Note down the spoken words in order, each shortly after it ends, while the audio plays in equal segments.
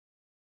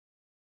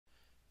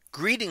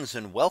Greetings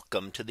and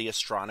welcome to the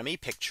Astronomy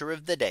Picture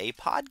of the Day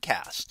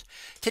podcast.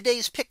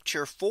 Today's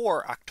picture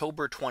for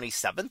October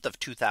 27th of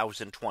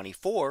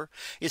 2024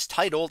 is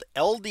titled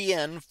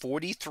LDN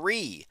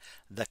 43,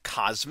 the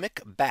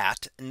Cosmic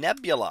Bat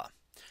Nebula.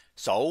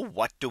 So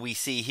what do we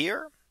see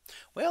here?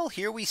 Well,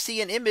 here we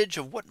see an image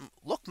of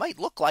what might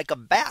look like a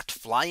bat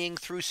flying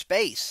through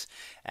space.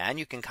 And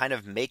you can kind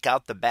of make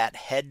out the bat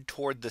head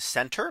toward the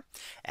center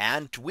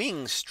and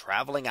wings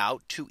traveling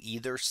out to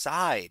either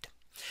side.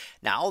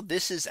 Now,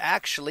 this is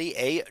actually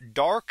a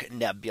dark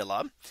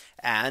nebula,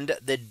 and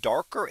the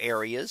darker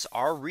areas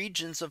are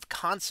regions of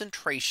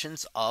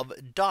concentrations of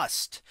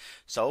dust.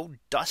 So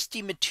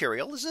dusty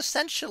material is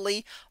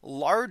essentially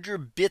larger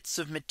bits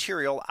of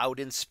material out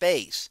in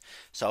space.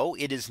 So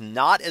it is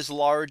not as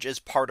large as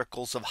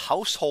particles of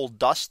household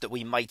dust that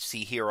we might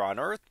see here on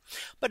Earth,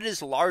 but it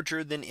is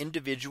larger than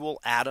individual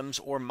atoms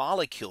or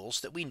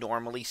molecules that we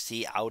normally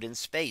see out in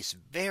space.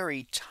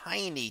 Very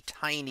tiny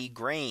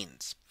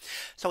grains.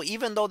 So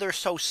even though they're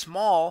so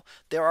small,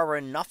 there are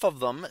enough of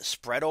them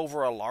spread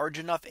over a large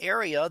enough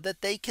area that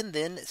they can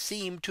then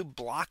seem to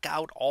block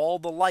out all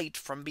the light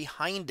from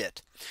behind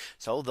it.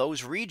 So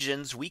those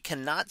regions we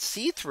cannot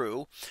see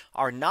through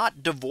are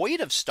not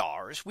devoid of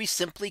stars. We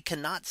simply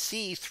cannot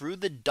see through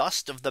the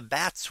dust of the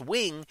bat's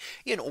wing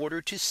in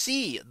order to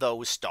see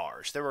those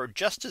stars. There are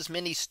just as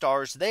many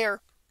stars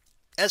there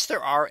as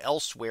there are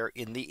elsewhere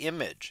in the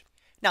image.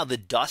 Now, the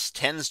dust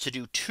tends to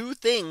do two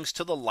things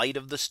to the light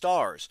of the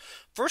stars.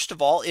 First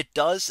of all, it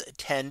does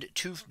tend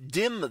to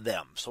dim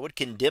them. So it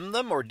can dim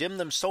them or dim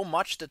them so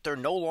much that they're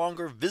no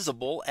longer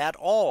visible at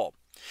all.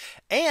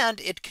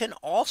 And it can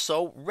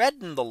also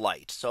redden the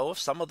light. So if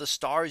some of the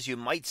stars you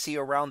might see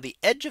around the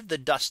edge of the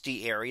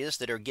dusty areas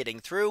that are getting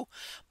through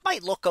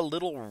might look a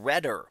little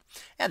redder.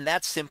 And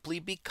that's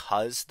simply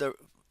because the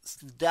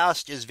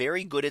dust is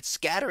very good at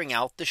scattering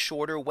out the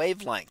shorter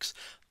wavelengths,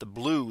 the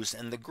blues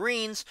and the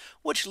greens,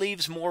 which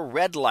leaves more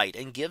red light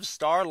and gives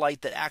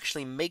starlight that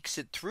actually makes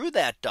it through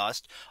that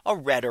dust a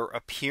redder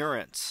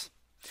appearance.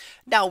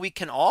 Now we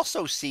can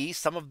also see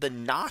some of the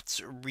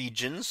knots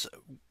regions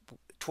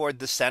toward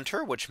the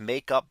center, which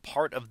make up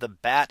part of the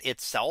bat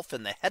itself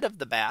and the head of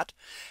the bat.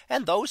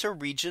 And those are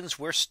regions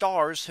where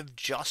stars have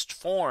just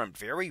formed,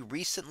 very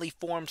recently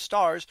formed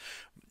stars,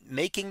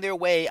 making their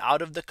way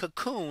out of the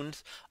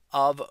cocoons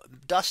of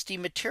dusty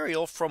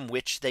material from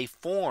which they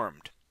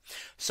formed.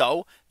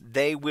 So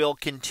they will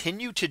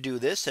continue to do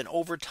this, and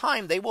over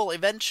time they will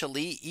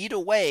eventually eat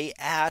away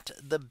at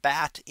the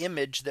bat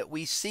image that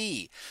we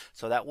see.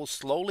 So that will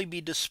slowly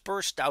be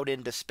dispersed out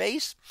into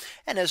space.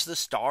 And as the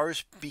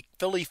stars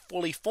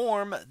fully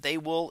form, they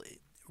will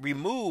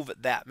remove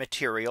that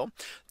material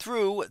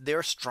through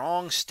their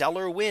strong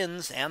stellar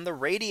winds and the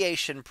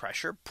radiation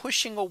pressure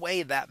pushing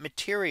away that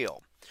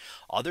material.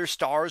 Other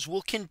stars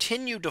will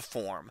continue to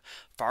form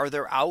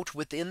farther out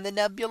within the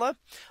nebula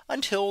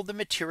until the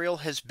material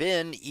has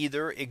been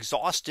either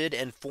exhausted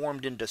and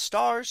formed into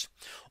stars,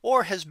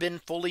 or has been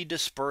fully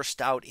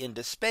dispersed out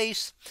into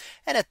space.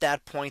 And at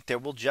that point, there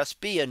will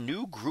just be a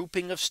new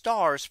grouping of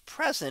stars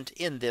present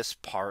in this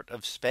part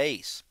of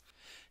space.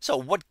 So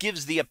what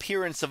gives the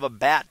appearance of a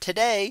bat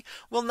today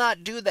will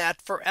not do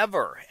that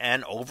forever.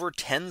 And over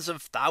tens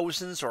of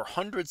thousands or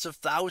hundreds of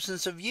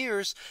thousands of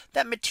years,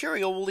 that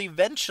material will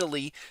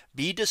eventually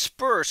be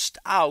dispersed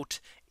out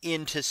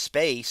into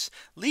space,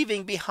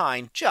 leaving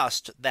behind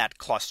just that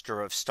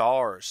cluster of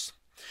stars.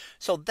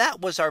 So that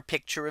was our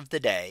picture of the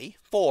day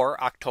for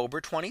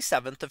October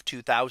 27th of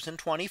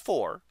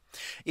 2024.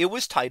 It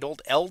was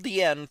titled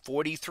LDN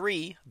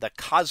 43, the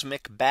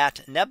Cosmic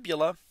Bat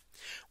Nebula.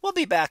 We'll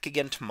be back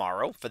again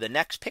tomorrow for the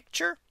next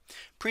picture,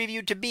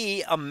 previewed to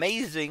be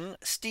Amazing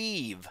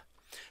Steve.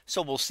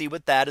 So we'll see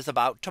what that is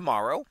about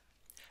tomorrow.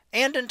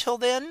 And until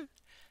then,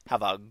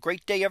 have a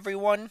great day,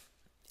 everyone,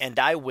 and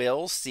I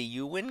will see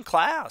you in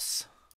class.